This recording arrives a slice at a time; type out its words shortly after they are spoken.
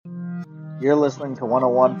You're listening to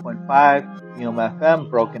 101.5 Neom FM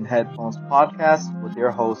Broken Headphones podcast with your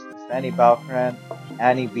hosts Sandy Balcaran,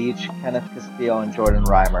 Annie Beach, Kenneth Castillo, and Jordan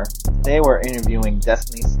Reimer. Today we're interviewing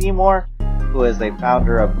Destiny Seymour, who is a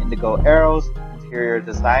founder of Indigo Arrows, interior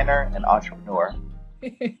designer, and entrepreneur.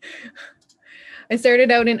 I started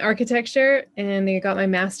out in architecture and I got my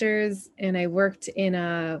master's, and I worked in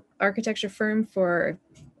a architecture firm for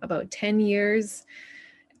about 10 years,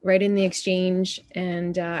 right in the exchange.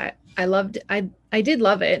 And I did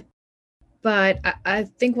love it. But I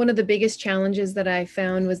think one of the biggest challenges that I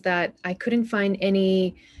found was that I couldn't find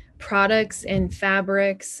any products and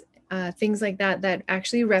fabrics, things like that, that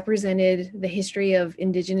actually represented the history of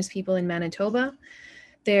Indigenous people in Manitoba.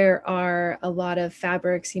 There are a lot of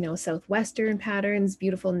fabrics, Southwestern patterns,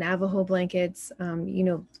 beautiful Navajo blankets,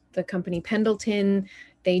 the company Pendleton,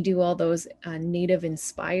 they do all those native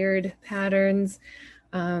inspired patterns.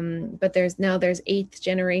 But there's eighth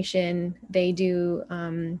generation. They do,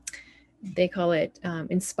 they call it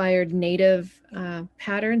inspired native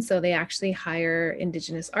patterns. So they actually hire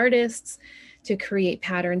Indigenous artists to create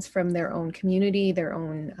patterns from their own community, their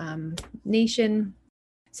own nation.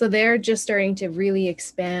 So they're just starting to really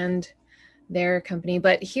expand their company.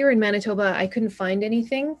 But here in Manitoba, I couldn't find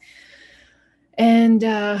anything. And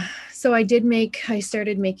so I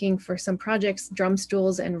started making for some projects drum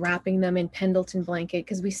stools and wrapping them in Pendleton blanket,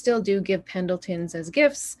 because we still do give Pendletons as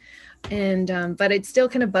gifts. And but it still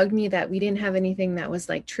kind of bugged me that we didn't have anything that was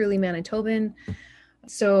like truly Manitoban.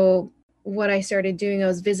 So what I started doing, I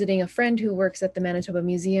was visiting a friend who works at the Manitoba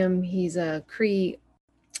Museum. He's a Cree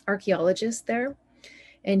archaeologist there.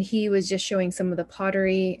 And he was just showing some of the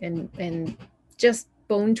pottery and just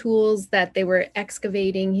bone tools that they were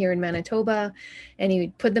excavating here in Manitoba. And he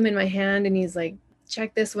would put them in my hand and he's like,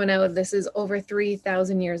 check this one out. This is over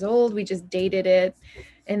 3,000 years old. We just dated it.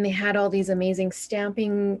 And they had all these amazing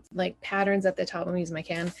stamping like patterns at the top. Let me use my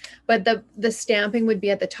can. But the stamping would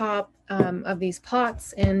be at the top of these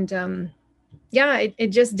pots. And it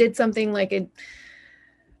just did something like it.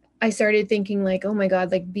 I started thinking like, oh my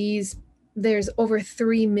God, like there's over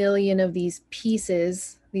 3 million of these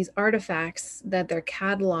pieces, these artifacts that they're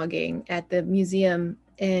cataloging at the museum,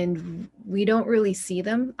 and we don't really see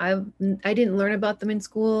them. I didn't learn about them in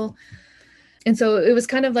school. And so it was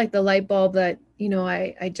kind of like the light bulb that,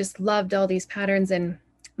 I just loved all these patterns, and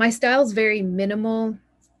my style's very minimal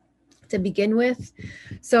to begin with.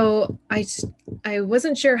 So I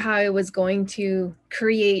wasn't sure how I was going to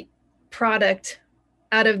create product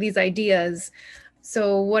out of these ideas.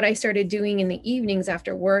 So what I started doing in the evenings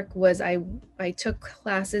after work was I took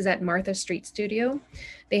classes at Martha Street Studio.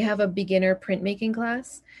 They have a beginner printmaking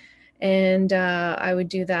class, and I would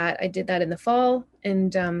do that. I did that in the fall.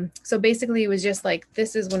 And so basically it was just like,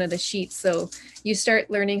 this is one of the sheets. So you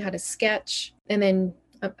start learning how to sketch, and then,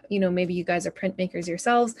 maybe you guys are printmakers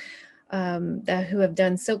yourselves who have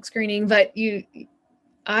done silk screening, but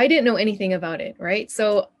I didn't know anything about it, right?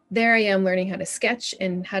 So there I am learning how to sketch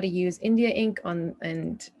and how to use India ink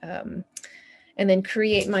and then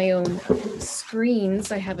create my own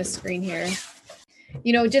screens. I have a screen here.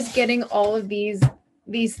 Just getting all of these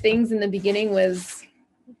things in the beginning was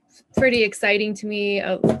pretty exciting to me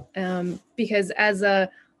because as a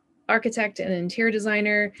architect and interior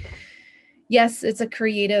designer, yes, it's a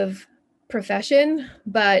creative profession,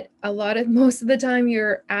 but most of the time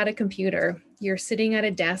you're at a computer, you're sitting at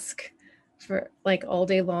a desk for like all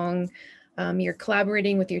day long. You're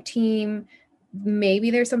collaborating with your team. Maybe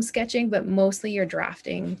there's some sketching, but mostly you're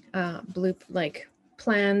drafting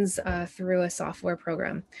plans through a software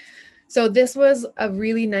program. So this was a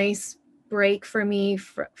really nice break for me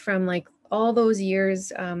from like all those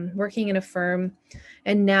years working in a firm,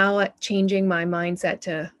 and now changing my mindset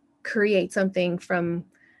to create something from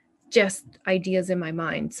just ideas in my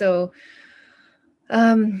mind. So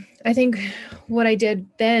I think what I did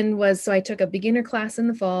then was, so I took a beginner class in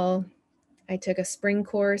the fall. I took a spring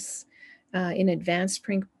course in advanced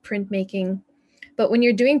printmaking. But when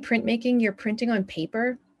you're doing printmaking, you're printing on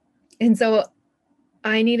paper. And so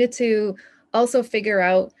I needed to also figure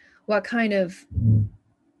out what kind of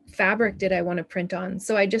fabric did I want to print on.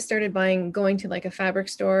 So I just started going to like a fabric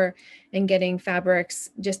store and getting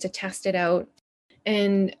fabrics just to test it out.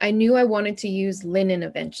 And I knew I wanted to use linen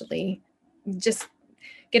eventually. Just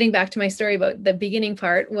getting back to my story about the beginning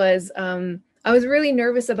part was I was really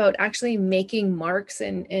nervous about actually making marks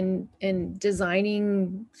and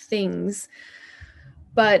designing things.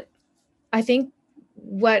 But I think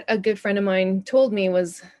what a good friend of mine told me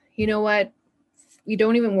was, you know what, you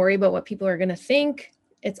don't even worry about what people are going to think.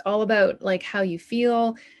 It's all about like how you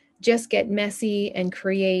feel. Just get messy and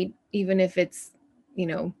create, even if it's,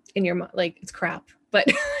 in your, like it's crap. but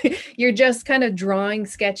you're just kind of drawing,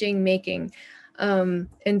 sketching, making. And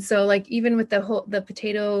so like even with the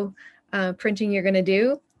potato printing you're going to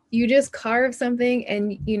do, you just carve something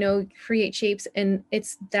and, you know, create shapes. And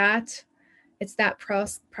it's that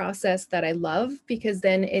process that I love, because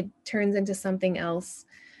then it turns into something else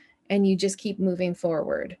and you just keep moving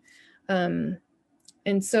forward. And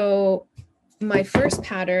so my first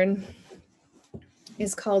pattern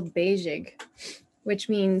is called Beijig, which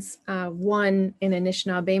means one in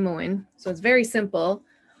Anishinaabemowin. So it's very simple.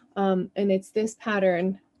 And it's this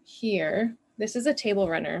pattern here. This is a table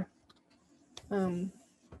runner.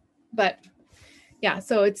 But yeah,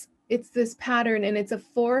 so it's this pattern, and it's a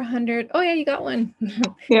 400. Oh yeah, you got one.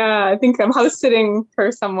 Yeah, I think I'm house sitting for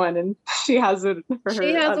someone and she has it for her.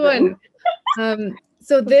 She has one.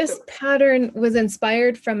 So this pattern was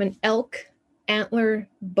inspired from an elk antler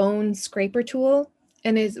bone scraper tool.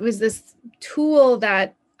 And it was this tool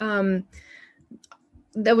that that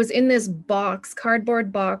was in this box,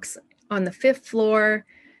 cardboard box on the 5th floor,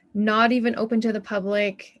 not even open to the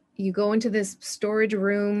public. You go into this storage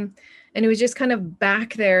room, and it was just kind of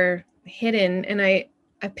back there hidden. And I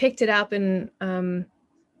picked it up, and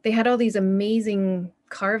they had all these amazing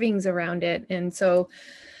carvings around it. And so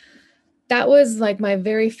that was like my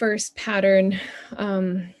very first pattern.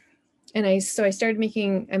 And I started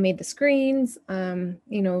I made the screens,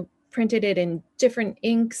 you know, printed it in different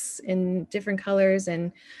inks in different colors.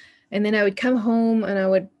 And then I would come home and I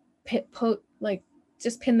would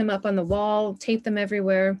just pin them up on the wall, tape them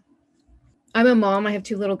everywhere. I'm a mom, I have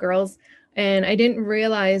 2 little girls, and I didn't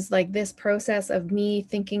realize like this process of me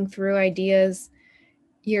thinking through ideas,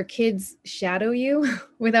 your kids shadow you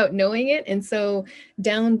without knowing it. And so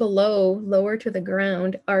down below, lower to the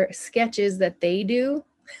ground, are sketches that they do.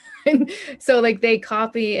 So like they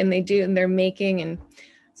copy and they do, and they're making. And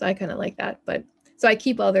so I kind of like that. But so I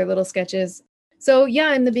keep all their little sketches. So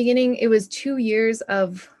yeah, in the beginning, it was 2 years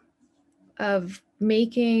of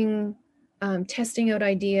making, testing out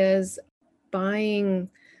ideas, buying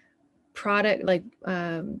product, like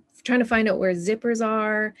trying to find out where zippers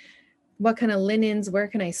are, what kind of linens, where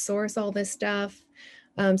can I source all this stuff.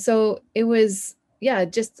 So it was, yeah,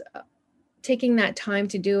 just taking that time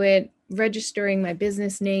to do it, registering my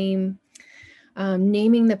business name,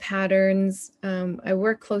 naming the patterns. I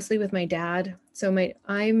work closely with my dad. So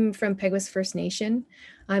I'm from Peguis First Nation.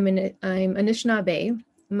 I'm Anishinaabe.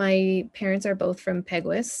 My parents are both from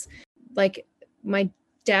Peguis. Like my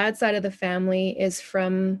dad's side of the family is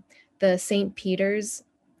from the St. Peter's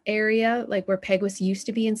area, like where Peguis used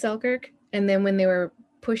to be in Selkirk. And then when they were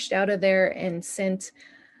pushed out of there and sent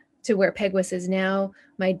to where Peguis is now,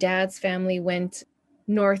 my dad's family went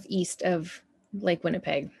northeast of Lake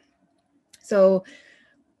Winnipeg. So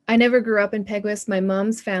I never grew up in Peguis. My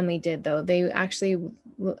mom's family did, though. They actually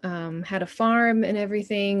had a farm and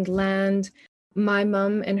everything, land. My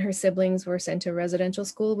mom and her siblings were sent to residential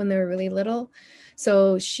school when they were really little.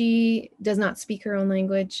 So she does not speak her own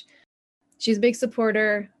language. She's a big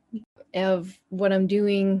supporter of what I'm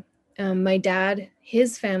doing. My dad,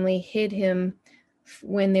 his family hid him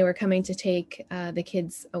when they were coming to take the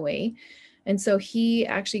kids away. And so he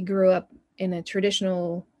actually grew up in a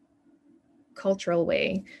traditional cultural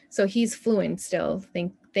way. So he's fluent still,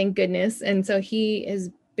 thank goodness. And so he has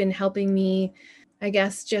been helping me, I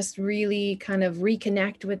guess, just really kind of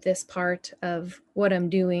reconnect with this part of what I'm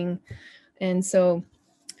doing. And so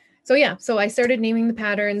yeah, so I started naming the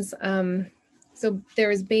patterns. So there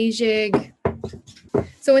was Beijig.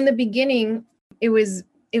 So in the beginning, it was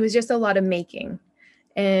just a lot of making.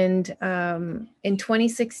 And in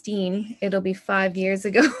 2016, it'll be 5 years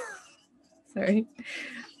ago. Sorry,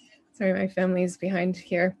 my family's behind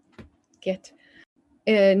here.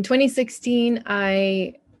 In 2016,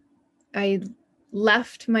 I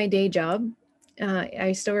left my day job.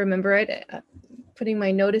 I still remember it, putting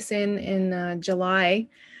my notice in July,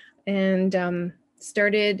 and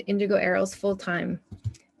started Indigo Arrows full time,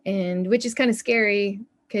 and which is kind of scary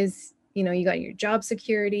because you got your job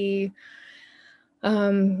security,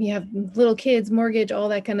 you have little kids, mortgage, all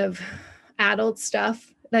that kind of adult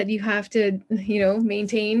stuff that you have to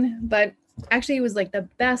maintain. But actually it was like the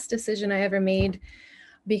best decision I ever made,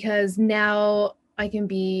 because now I can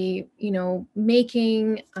be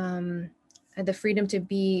making the freedom to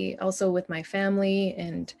be also with my family.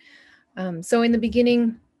 And so in the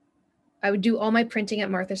beginning, I would do all my printing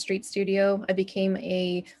at Martha Street Studio. I became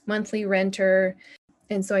a monthly renter.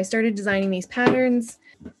 And so I started designing these patterns.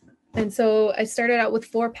 And so I started out with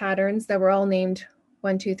 4 patterns that were all named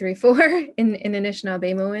 1, 2, 3, 4 in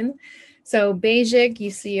Anishinaabemowin. So Beijig,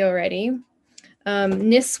 you see already.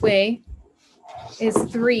 Niswe, is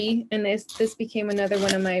 3, and this became another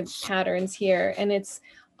one of my patterns here, and it's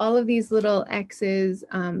all of these little X's.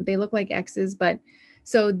 They look like X's, but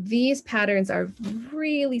so these patterns are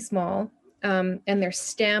really small, and they're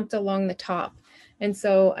stamped along the top. And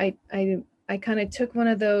so I kind of took one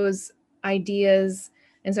of those ideas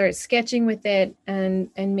and started sketching with it, and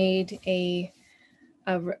made a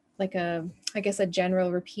I guess a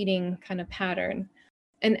general repeating kind of pattern.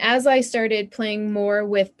 And as I started playing more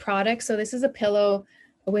with products, so this is a pillow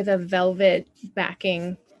with a velvet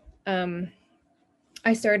backing.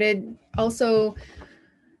 I started also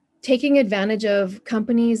taking advantage of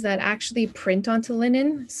companies that actually print onto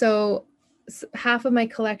linen. So half of my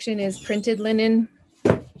collection is printed linen.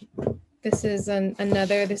 This is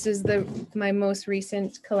this is my most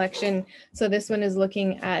recent collection. So this one is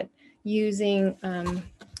looking at using,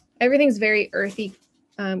 everything's very earthy,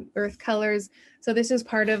 earth colors. So this is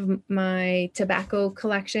part of my tobacco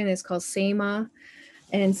collection. It's called Sema.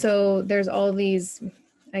 And so there's all these,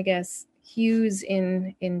 I guess, hues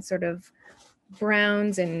in sort of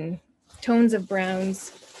browns and tones of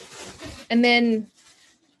browns. And then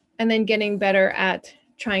getting better at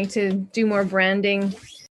trying to do more branding.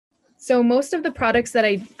 So most of the products that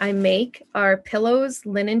I make are pillows,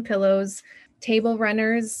 linen pillows, table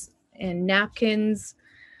runners, and napkins.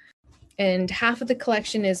 And half of the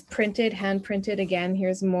collection is printed, hand printed. Again,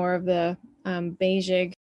 here's more of the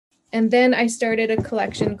beige. And then I started a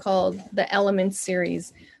collection called the Elements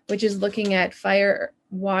series, which is looking at fire,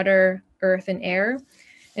 water, earth, and air.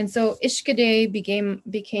 And so Ishkade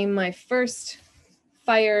became my first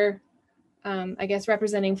fire, I guess,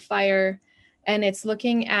 representing fire. And it's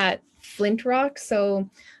looking at flint rock. So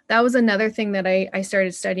that was another thing that I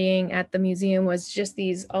started studying at the museum, was just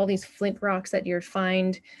all these flint rocks that you'd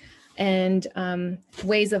find, and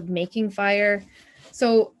ways of making fire.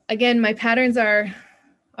 So again, my patterns are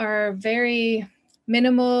very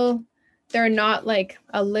minimal. They're not like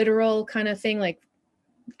a literal kind of thing, like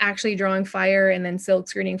actually drawing fire and then silk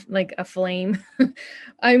screening like a flame.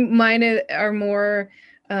 Mine are more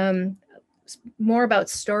about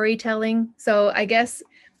storytelling. So I guess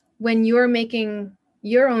when you're making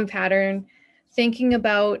your own pattern, thinking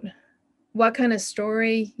about what kind of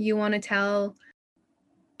story you want to tell,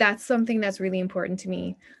 that's something that's really important to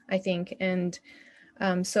me, I think. And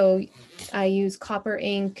so I use copper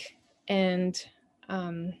ink, and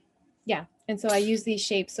and so I use these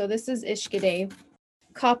shapes. So this is Ishkade.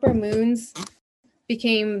 Copper moons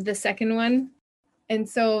became the second one. And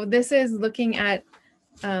so this is looking at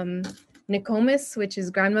Nokomis, which is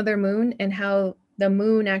grandmother moon, and how the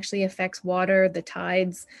moon actually affects water, the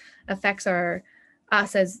tides, affects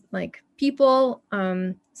us as like people.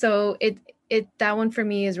 So that one for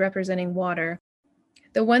me is representing water.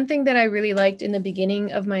 The one thing that I really liked in the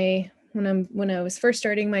beginning of when I was first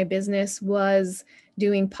starting my business was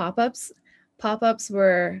doing pop-ups. Pop-ups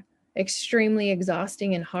were extremely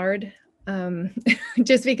exhausting and hard,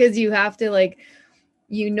 just because you have to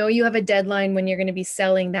you have a deadline when you're going to be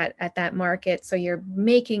selling that at that market. So you're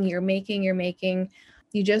making,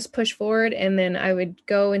 you just push forward. And then I would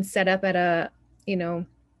go and set up at a,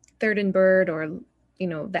 Third and Bird, or,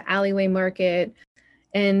 the alleyway market.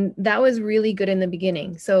 And that was really good in the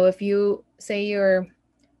beginning. So if you say you're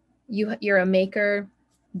a maker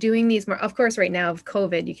doing these more, of course, right now with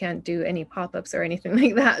COVID, you can't do any pop-ups or anything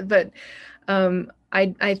like that. But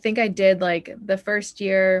I think I did like the first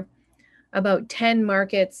year about 10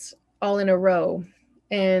 markets all in a row,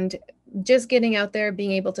 and just getting out there,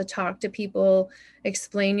 being able to talk to people,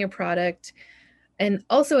 explain your product. And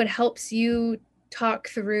also it helps you talk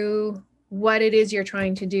through what it is you're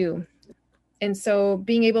trying to do. And so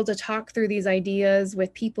being able to talk through these ideas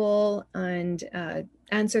with people and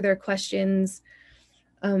answer their questions.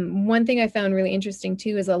 One thing I found really interesting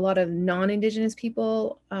too is a lot of non-Indigenous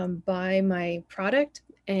people buy my product,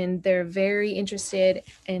 and they're very interested,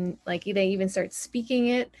 and like they even start speaking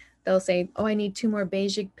it. They'll say, "Oh, I need 2 more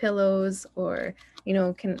beige pillows," or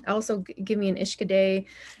can also give me an Ishkade.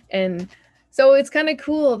 And so it's kind of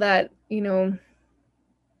cool that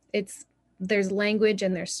there's language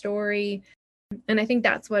and there's story. And I think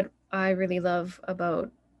that's what I really love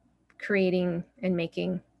about creating and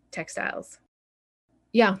making textiles.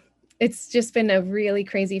 Yeah, it's just been a really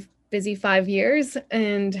crazy, busy 5 years.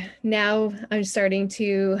 And now I'm starting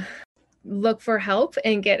to look for help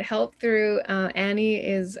and get help through Annie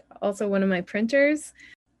is also one of my printers.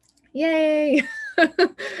 Yay!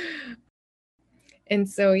 And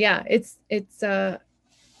so, yeah, is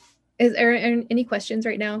there any questions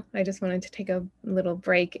right now? I just wanted to take a little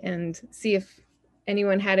break and see if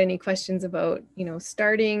anyone had any questions about,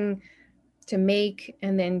 starting to make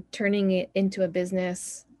and then turning it into a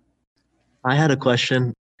business. I had a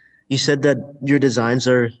question. You said that your designs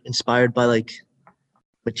are inspired by like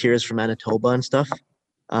materials from Manitoba and stuff.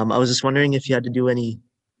 I was just wondering if you had to do any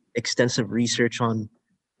extensive research on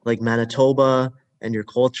like Manitoba and your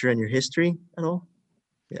culture and your history at all?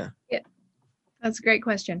 Yeah. Yeah, that's a great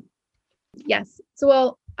question. Yes. So,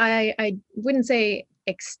 well, I wouldn't say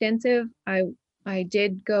extensive. I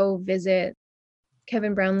did go visit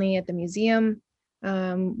Kevin Brownlee at the museum.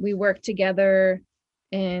 We worked together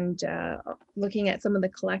and looking at some of the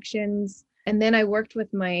collections. And then I worked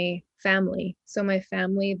with my family. So my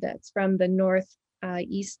family that's from the north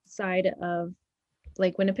east side of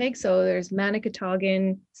Lake Winnipeg. So there's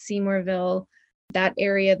Manicatogan, Seymourville, that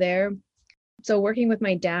area there. So working with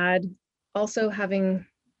my dad, also having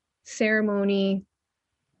ceremony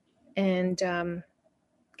and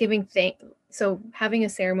giving thank. So having a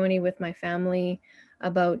ceremony with my family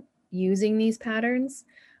about using these patterns.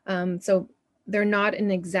 So they're not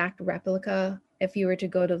an exact replica. If you were to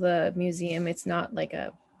go to the museum, it's not like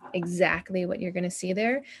a exactly what you're going to see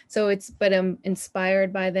there. So but I'm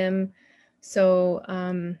inspired by them. So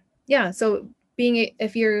yeah, so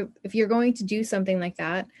if you're going to do something like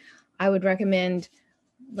that, I would recommend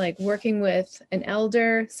like working with an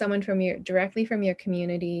elder, someone directly from your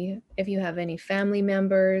community, if you have any family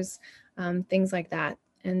members, things like that.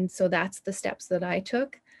 And so that's the steps that I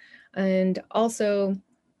took. And also,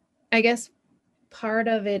 I guess part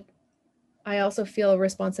of it, I also feel a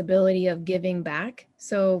responsibility of giving back.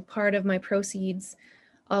 So part of my proceeds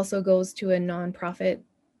also goes to a nonprofit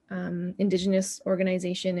Indigenous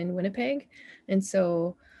organization in Winnipeg. And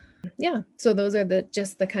so, yeah, so those are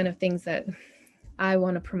just the kind of things that I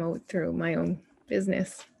want to promote through my own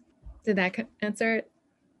business. Did that answer it?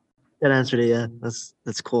 That answered it, yeah.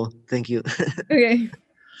 That's cool. Thank you. Okay.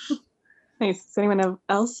 Nice. Does anyone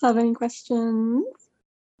else have any questions?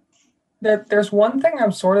 There's one thing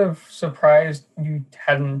I'm sort of surprised you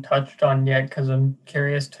hadn't touched on yet, because I'm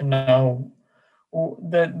curious to know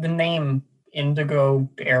the name Indigo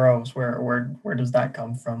Arrows. Where does that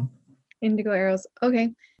come from? Indigo Arrows.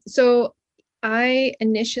 Okay. So I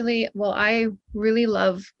really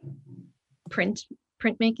love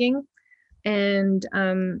printmaking, and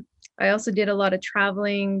I also did a lot of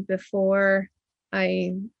traveling before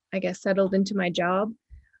I guess settled into my job.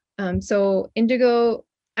 So indigo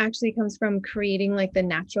actually comes from creating like the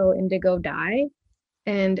natural indigo dye,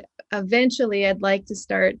 and eventually I'd like to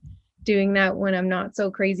start doing that when I'm not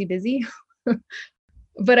so crazy busy.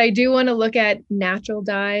 But I do want to look at natural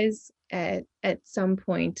dyes at some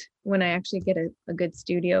point when I actually get a good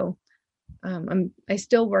studio. I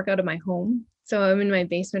still work out of my home, so I'm in my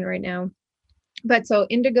basement right now. But so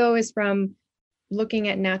indigo is from looking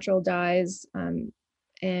at natural dyes,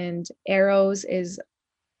 and arrows is,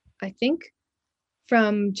 I think,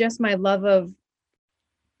 from just my love of,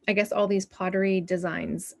 I guess, all these pottery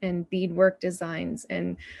designs and beadwork designs.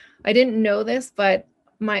 And I didn't know this, but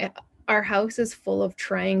our house is full of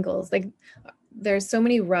triangles. Like there's so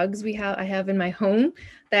many rugs I have in my home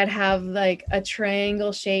that have like a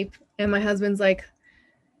triangle shape. And my husband's like,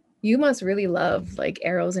 you must really love like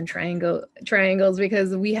arrows and triangles,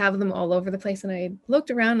 because we have them all over the place. And I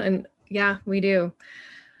looked around and yeah, we do.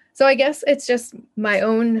 So I guess it's just my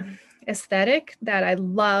own aesthetic that I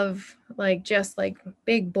love, like just like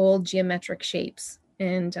big, bold geometric shapes.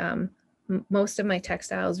 And most of my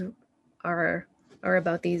textiles are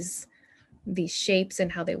about these shapes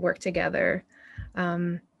and how they work together.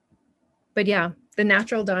 But yeah, the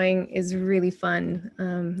natural dyeing is really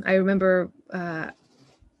fun. I remember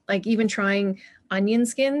like even trying onion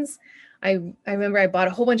skins. I remember I bought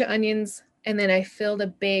a whole bunch of onions, and then I filled a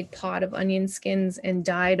big pot of onion skins and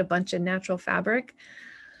dyed a bunch of natural fabric.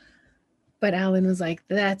 But Alan was like,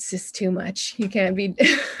 that's just too much. You can't be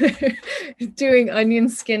doing onion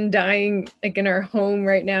skin dyeing like in our home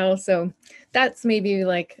right now. So that's maybe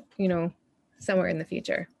like, somewhere in the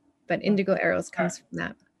future. But indigo arrows comes from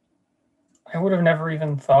that. I would have never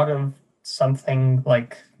even thought of something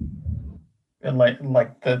like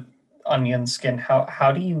the onion skin.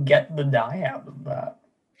 How do you get the dye out of that?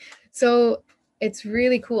 So it's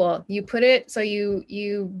really cool. You put it, so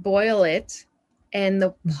you boil it, and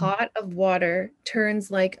the pot of water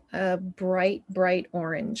turns like a bright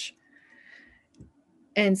orange.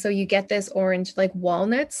 And so you get this orange, like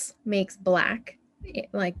walnuts makes black,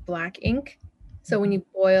 like black ink. So when you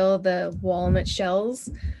boil the walnut shells,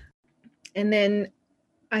 and then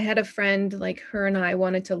I had a friend, like her and I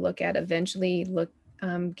wanted to eventually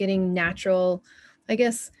getting natural, I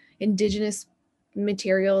guess, indigenous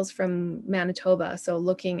materials from Manitoba. So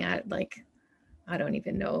looking at like, I don't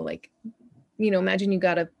even know, like, imagine you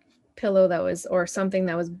got a pillow or something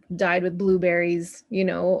that was dyed with blueberries,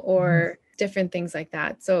 or different things like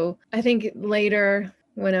that. So I think later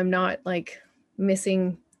when I'm not like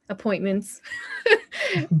missing appointments,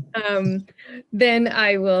 then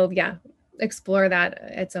I will, explore that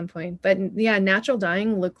at some point. But yeah, natural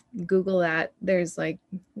dyeing, Google that. There's like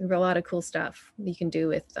a lot of cool stuff you can do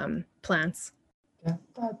with plants. Yeah,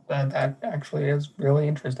 that actually is really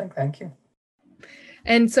interesting. Thank you.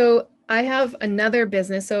 And so I have another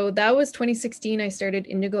business. So that was 2016. I started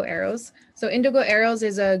Indigo Arrows. So Indigo Arrows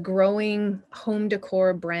is a growing home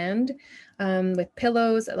decor brand with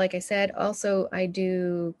pillows. Like I said, also I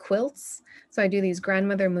do quilts. So I do these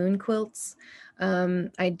grandmother moon quilts.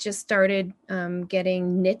 I just started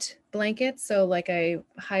getting knit blankets. So like I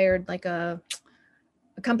hired like a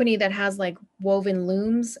company that has like woven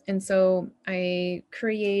looms. And so I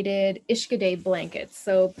created Ishkade blankets.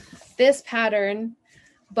 So this pattern,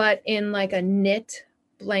 but in like a knit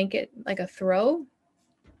blanket, like a throw.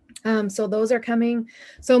 So those are coming.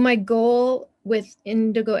 So my goal with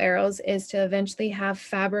Indigo Arrows is to eventually have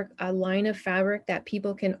a line of fabric that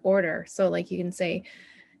people can order. So like you can say,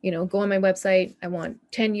 go on my website, I want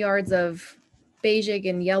 10 yards of beige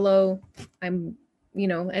and yellow. And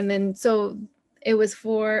then so it was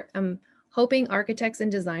for hoping architects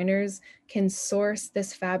and designers can source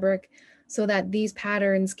this fabric so that these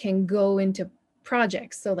patterns can go into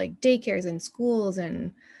projects. So like daycares and schools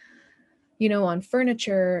and, on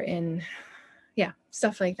furniture and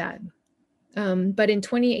stuff like that. But in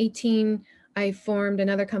 2018, I formed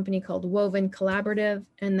another company called Woven Collaborative,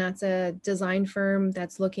 and that's a design firm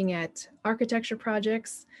that's looking at architecture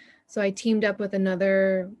projects. So I teamed up with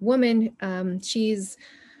another woman. She's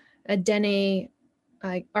a Dene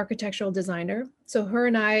architectural designer. So her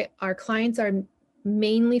and our clients are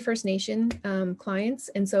mainly First Nation clients.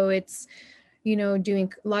 And so it's,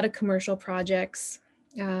 doing a lot of commercial projects.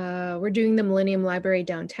 We're doing the Millennium Library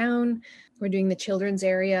downtown. We're doing the children's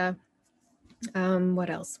area.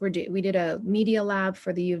 What else? We did a media lab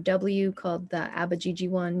for the U of W called the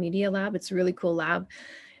ABBA-GG1 Media Lab. It's a really cool lab.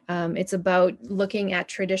 It's about looking at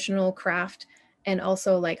traditional craft and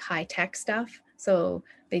also like high tech stuff. So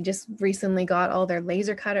they just recently got all their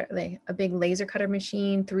laser cutter, a big laser cutter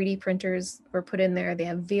machine, 3D printers were put in there. They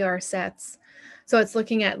have VR sets. So it's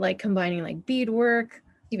looking at like combining like beadwork,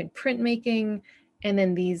 even printmaking, and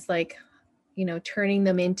then these like, turning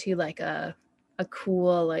them into like a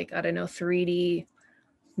cool, like, I don't know, 3D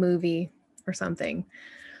movie or something.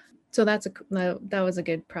 So that was a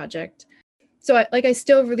good project. So I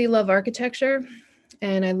still really love architecture,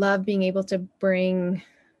 and I love being able to bring,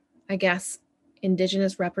 I guess,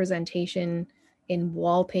 Indigenous representation in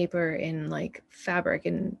wallpaper, in like fabric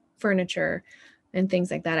and furniture and things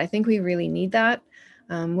like that. I think we really need that.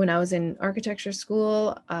 When I was in architecture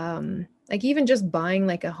school, like even just buying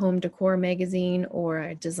like a home decor magazine or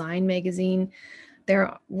a design magazine,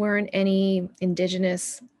 there weren't any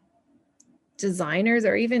Indigenous designers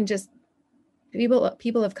or even just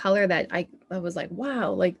people of color that I was like,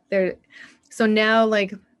 wow, like so now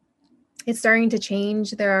like it's starting to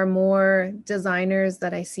change. There are more designers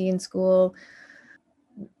that I see in school.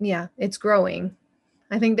 Yeah, it's growing.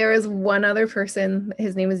 I think there was one other person,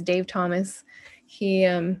 his name is Dave Thomas. He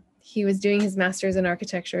was doing his master's in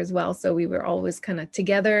architecture as well. So we were always kind of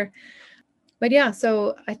together. But yeah,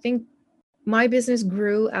 so I think my business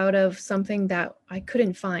grew out of something that I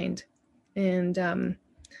couldn't find. And,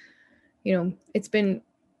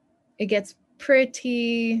 it gets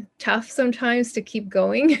pretty tough sometimes to keep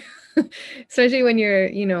going, especially when you're,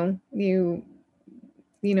 you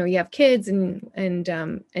have kids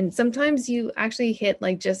and sometimes you actually hit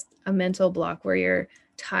like just a mental block where you're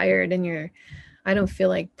tired and I don't feel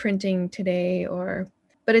like printing today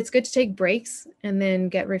but it's good to take breaks and then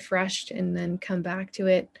get refreshed and then come back to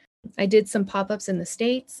it. I did some pop-ups in the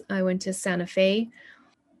States. I went to Santa Fe.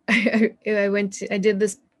 I did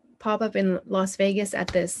this pop-up in Las Vegas at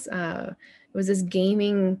this, it was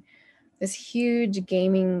this huge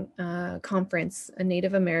gaming conference, a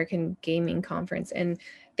Native American gaming conference. And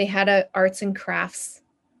they had a arts and crafts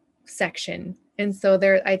section. And so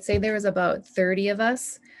I'd say there was about 30 of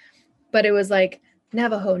us, but it was like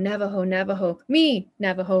Navajo, me,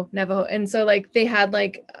 Navajo. And so like they had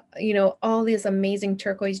like, all this amazing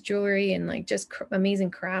turquoise jewelry and like just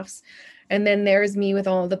amazing crafts. And then there's me with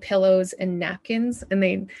all the pillows and napkins.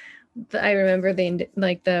 And I remember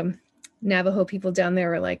the Navajo people down there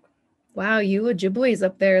were like, wow, you Ojibwe's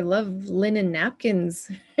up there love linen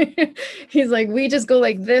napkins. He's like, we just go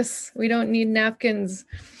like this. We don't need napkins.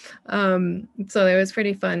 So it was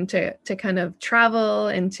pretty fun to kind of travel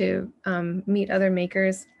and to meet other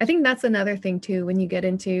makers. I think that's another thing too, when you get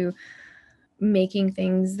into making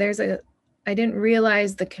things, I didn't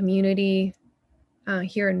realize the community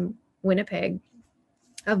here in Winnipeg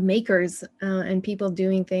of makers and people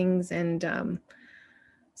doing things. And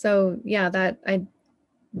so, yeah,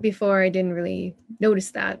 before I didn't really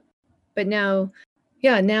notice that, but now,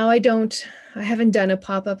 I haven't done a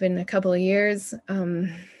pop-up in a couple of years.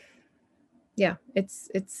 Yeah,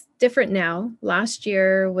 it's different now. Last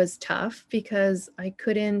year was tough because I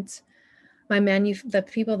couldn't, the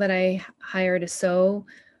people that I hired to sew,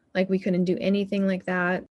 like we couldn't do anything like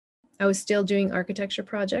that. I was still doing architecture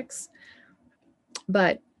projects,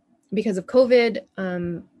 but because of COVID,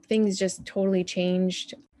 things just totally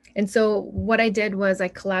changed. And so what I did was I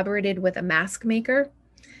collaborated with a mask maker,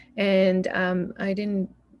 and I didn't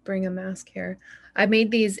bring a mask here. I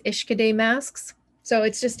made these Ishkade masks. So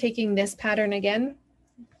it's just taking this pattern again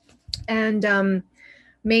and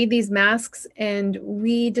made these masks. And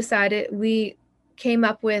we came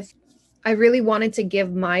up with, I really wanted to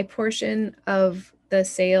give my portion of the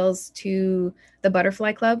sales to the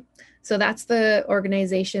Butterfly Club. So that's the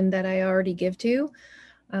organization that I already give to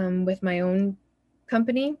with my own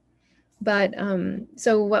company. But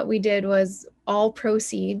so what we did was all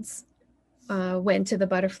proceeds went to the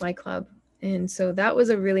Butterfly Club. And so that was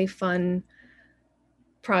a really fun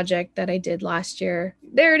project that I did last year.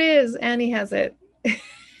 There it is. Annie has it.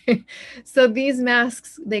 So these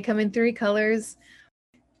masks, they come in 3 colors.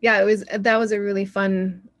 Yeah, that was a really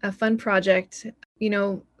fun project. You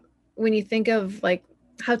know, when you think of like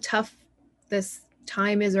how tough this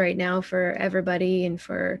time is right now for everybody and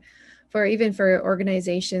for even for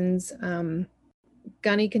organizations,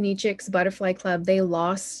 Gani Kanichik's Butterfly Club, they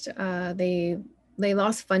lost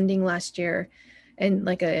funding last year, and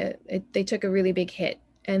they took a really big hit.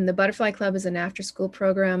 And the Butterfly Club is an after-school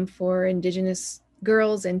program for Indigenous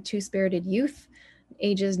girls and two-spirited youth,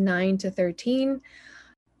 ages 9 to 13.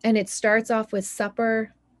 And it starts off with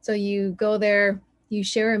supper. So you go there, you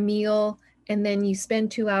share a meal, and then you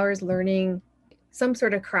spend 2 hours learning some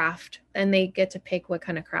sort of craft, and they get to pick what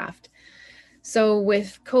kind of craft. So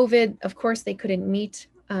with COVID, of course, they couldn't meet.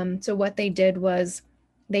 So what they did was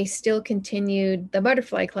they still continued the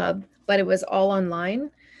Butterfly Club, but it was all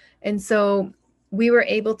online. And so we were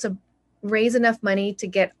able to raise enough money to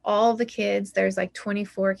get all the kids, there's like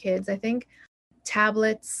 24 kids, I think,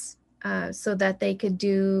 tablets so that they could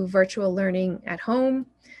do virtual learning at home.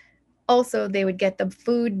 Also, they would get the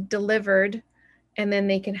food delivered, and then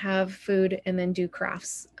they can have food and then do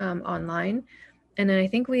crafts online. And then I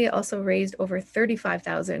think we also raised over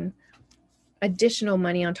 $35,000 additional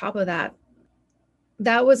money on top of that.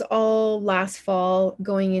 That was all last fall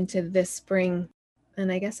going into this spring.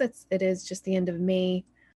 And I guess it is just the end of May.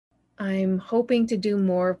 I'm hoping to do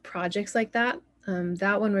more projects like that.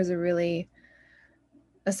 That one was a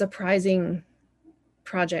surprising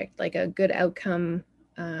project, like a good outcome.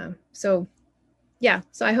 So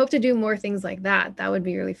I hope to do more things like that. That would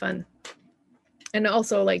be really fun. And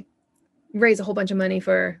also like raise a whole bunch of money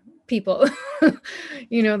for people,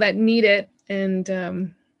 that need it. And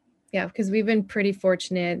because we've been pretty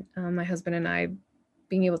fortunate, my husband and I,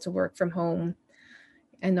 being able to work from home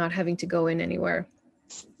and not having to go in anywhere.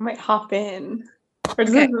 I might hop in. Okay.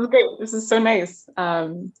 This is great. This is so nice.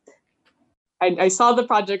 I saw the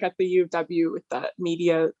project at the U of W with that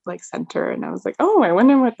media center, and I was like, oh, I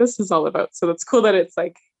wonder what this is all about. So that's cool that it's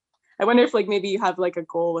like, I wonder if maybe you have a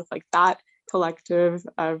goal with that collective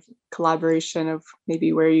of collaboration of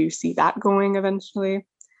maybe where you see that going eventually.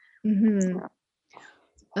 Mm-hmm.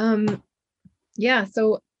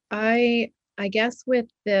 So I guess with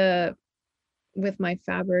my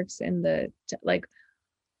fabrics and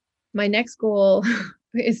my next goal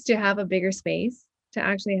is to have a bigger space, to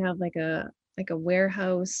actually have a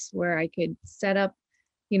warehouse where I could set up,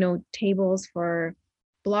 tables for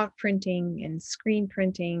block printing and screen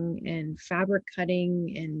printing and fabric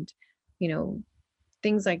cutting and,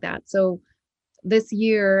 things like that. So this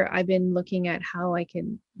year I've been looking at how I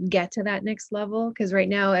can get to that next level, because right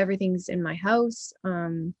now everything's in my house.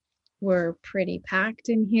 We're pretty packed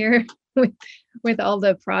in here with all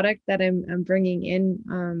the product that I'm bringing in.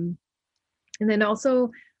 And then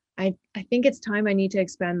also I think it's time I need to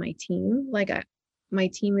expand my team. My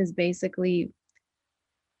team is basically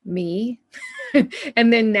me.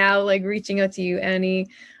 And then now reaching out to you, Annie,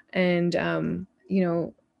 and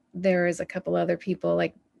there is a couple other people,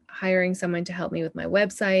 hiring someone to help me with my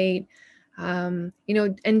website, and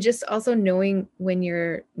just also knowing when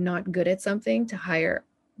you're not good at something to hire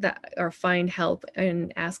that or find help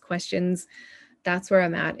and ask questions. That's where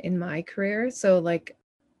I'm at in my career. So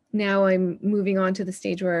now I'm moving on to the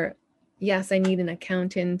stage where, yes, I need an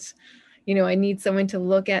accountant. I need someone to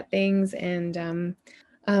look at things. And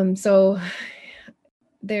so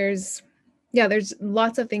there's yeah, there's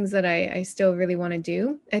lots of things that I still really want to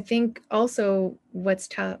do. I think also what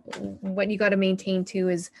you got to maintain too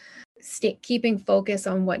is keeping focus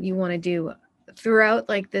on what you want to do. Throughout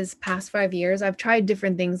like this past 5 years, I've tried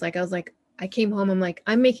different things. Like I came home, I'm like,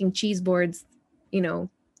 I'm making cheese boards, I'm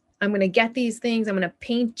going to get these things. I'm going to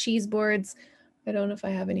paint cheese boards. I don't know if I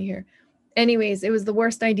have any here. Anyways, it was the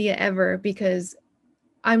worst idea ever because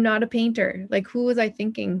I'm not a painter. Like, who was I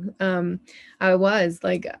thinking? I was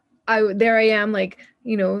like, there I am, like,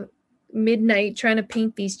 midnight trying to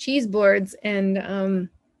paint these cheese boards. And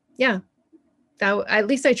yeah, at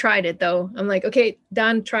least I tried it though. I'm like, okay,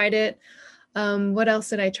 done, tried it. What else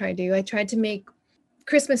did I try to do? I tried to make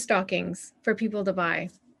Christmas stockings for people to buy.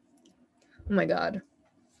 Oh my God.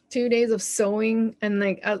 2 days of sewing and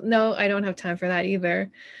like, no, I don't have time for that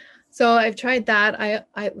either. So I've tried that.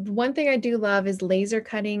 One thing I do love is laser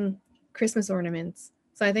cutting Christmas ornaments.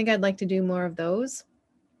 So I think I'd like to do more of those.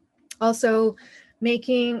 Also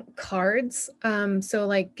making cards. So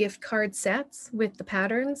like gift card sets with the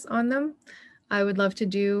patterns on them. I would love to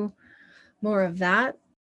do more of that.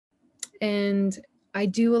 And I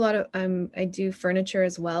do a lot of, I do furniture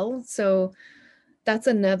as well. So that's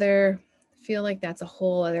I feel like that's a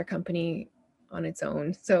whole other company on its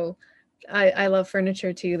own. So I love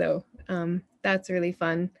furniture too, though. That's really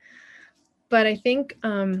fun. But I think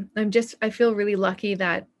I feel really lucky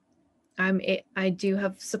that I do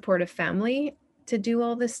have supportive family to do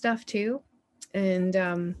all this stuff too. And,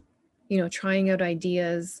 trying out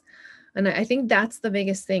ideas. And I think that's the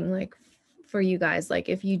biggest thing, like for you guys, like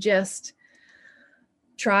if you just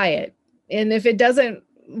try it and if it doesn't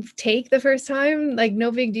take the first time, like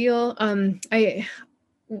no big deal.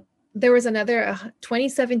 There was another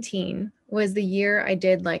 2017 was the year I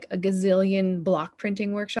did like a gazillion block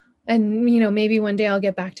printing workshop. And, maybe one day I'll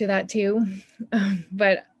get back to that too.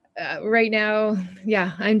 But right now,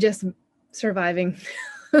 yeah, I'm just surviving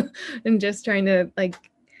and just trying to like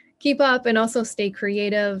keep up and also stay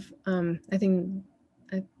creative. I think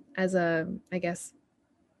as I guess,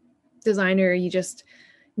 designer, you just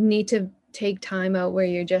need to take time out where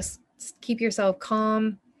you just keep yourself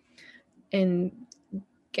calm and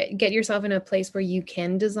get yourself in a place where you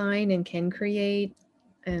can design and can create.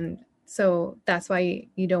 And so that's why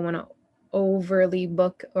you don't want to overly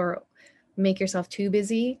book or make yourself too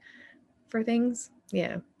busy for things.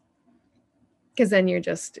 Yeah. Because then you're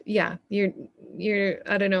just, you're,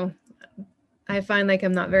 I don't know. I find like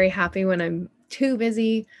I'm not very happy when I'm too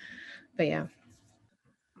busy, but yeah.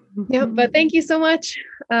 Yeah, but thank you so much.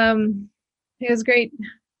 It was great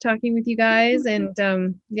talking with you guys, and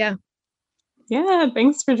yeah,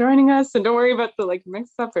 thanks for joining us, and don't worry about the like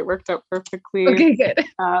mix up. It worked out perfectly. Okay, good.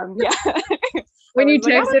 Yeah. When you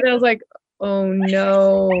texted, I was like, oh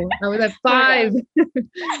no, I was at 5.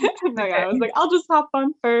 I was like, I'll just hop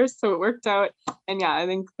on first, so it worked out. And yeah, I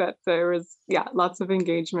think that there was lots of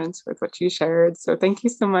engagement with what you shared, so thank you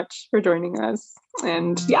so much for joining us.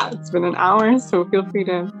 And yeah, it's been an hour, so feel free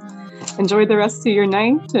to enjoy the rest of your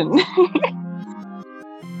night. And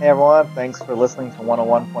hey everyone, thanks for listening to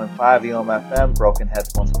 101.5 UMFM Broken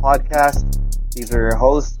Headphones Podcast. These are your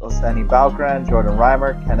hosts, Ostani Balcran, Jordan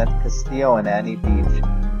Reimer, Kenneth Castillo, and Annie Beach.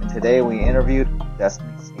 And today we interviewed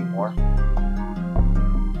Destiny Seymour.